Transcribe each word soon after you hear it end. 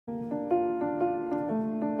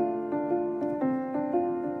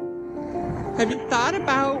Have you thought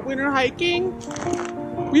about winter hiking?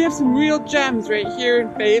 We have some real gems right here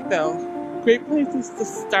in Fayetteville. Great places to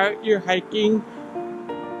start your hiking,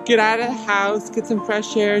 get out of the house, get some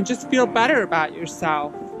fresh air, and just feel better about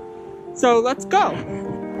yourself. So let's go.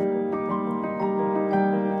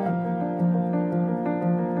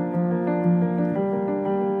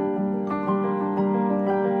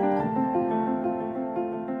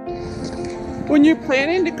 When you're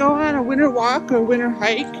planning to go on a winter walk or winter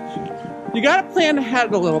hike, you gotta plan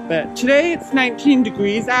ahead a little bit. Today it's 19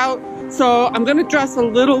 degrees out, so I'm gonna dress a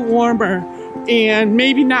little warmer and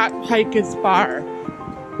maybe not hike as far.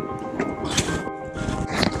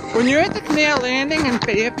 When you're at the Canal Landing in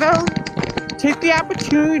Fayetteville, take the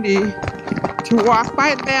opportunity to walk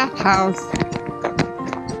by the bathhouse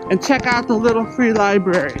and check out the little free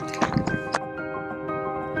library.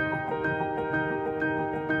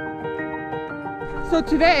 So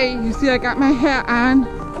today, you see I got my hat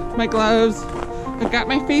on, my gloves, I got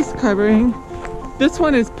my face covering. This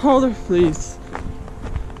one is polar fleece.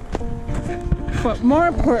 But more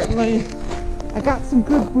importantly, I got some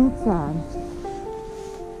good boots on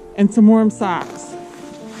and some warm socks.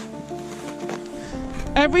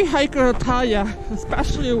 Every hiker will tell you,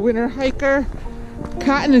 especially a winter hiker,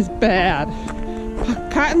 cotton is bad.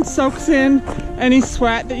 Cotton soaks in any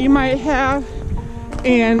sweat that you might have,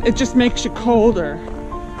 and it just makes you colder.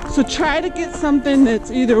 So try to get something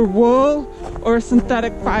that's either wool or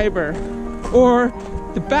synthetic fiber. Or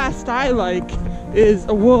the best I like is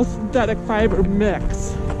a wool synthetic fiber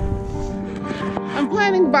mix. I'm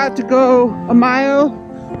planning about to go a mile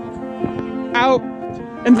out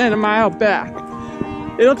and then a mile back.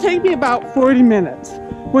 It'll take me about 40 minutes.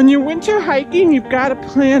 When you're winter hiking, you've got a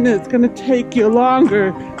plan that's going to take you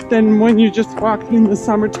longer than when you're just walking in the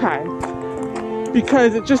summertime,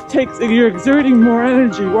 because it just takes, you're exerting more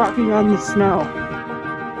energy walking on the snow.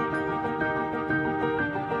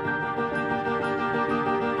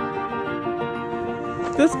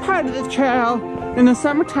 This part of the trail, in the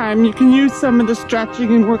summertime, you can use some of the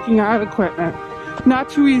stretching and working out equipment. Not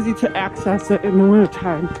too easy to access it in the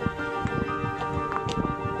wintertime.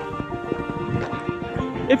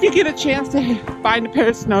 If you get a chance to find a pair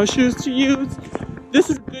of snowshoes to use, this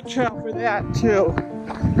is a good trail for that too.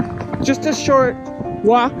 Just a short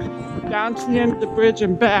walk down to the end of the bridge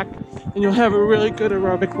and back, and you'll have a really good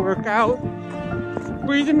aerobic workout.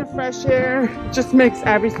 Breathing the fresh air just makes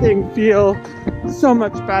everything feel so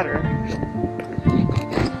much better.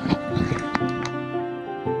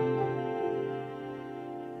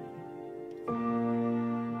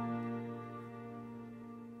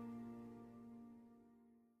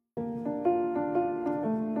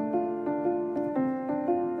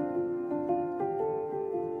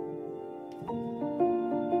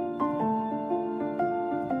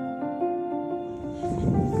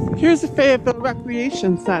 Here's the Fayetteville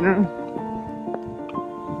Recreation Center.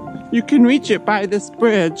 You can reach it by this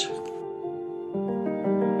bridge.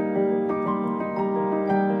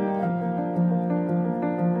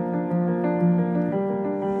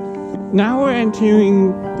 Now we're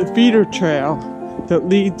entering the feeder trail that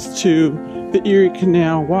leads to the Erie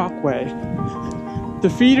Canal walkway.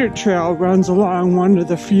 The feeder trail runs along one of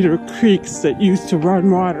the feeder creeks that used to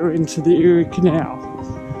run water into the Erie Canal.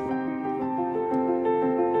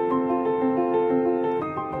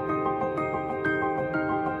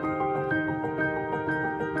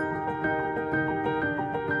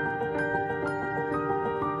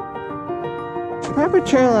 Proper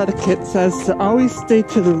trail etiquette says to always stay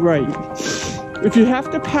to the right. If you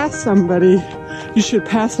have to pass somebody, you should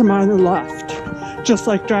pass them on the left, just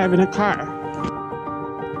like driving a car.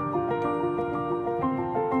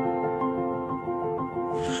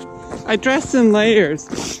 I dress in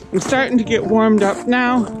layers. I'm starting to get warmed up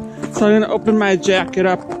now, so I'm going to open my jacket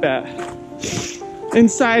up a bit.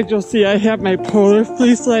 Inside you'll see I have my polar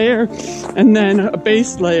fleece layer and then a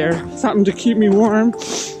base layer, something to keep me warm.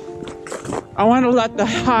 I want to let the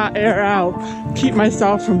hot air out, keep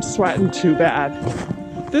myself from sweating too bad.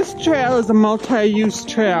 This trail is a multi-use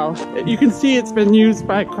trail. You can see it's been used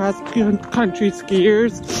by cross-country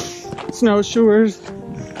skiers, snowshoers,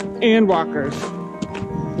 and walkers.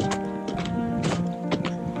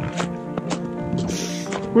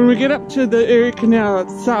 When we get up to the Erie Canal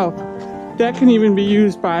itself, that can even be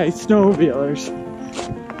used by snowmobilers.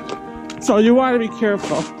 So you want to be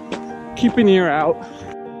careful. Keep an ear out.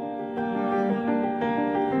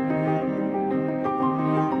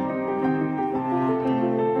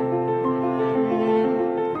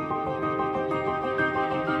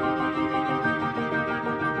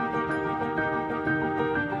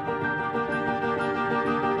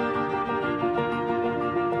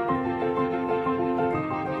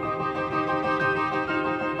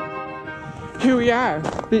 Here we are,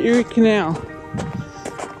 the Erie Canal.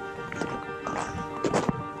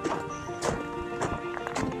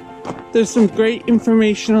 There's some great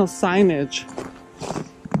informational signage.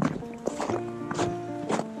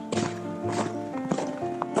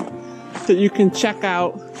 That you can check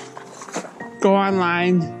out, go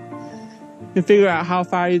online, and figure out how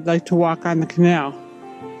far you'd like to walk on the canal.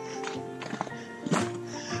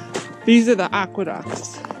 These are the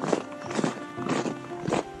aqueducts.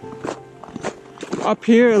 Up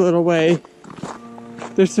here a little way,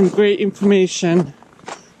 there's some great information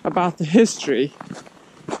about the history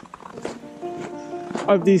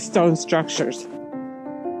of these stone structures.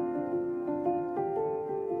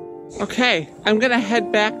 Okay, I'm gonna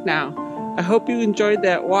head back now. I hope you enjoyed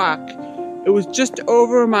that walk. It was just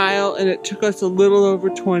over a mile and it took us a little over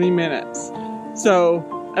 20 minutes. So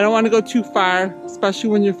I don't want to go too far,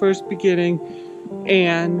 especially when you're first beginning,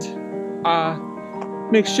 and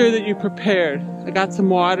make sure that you're prepared. I got some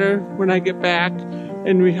water when I get back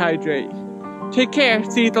and rehydrate. Take care.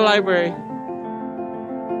 See you at the library.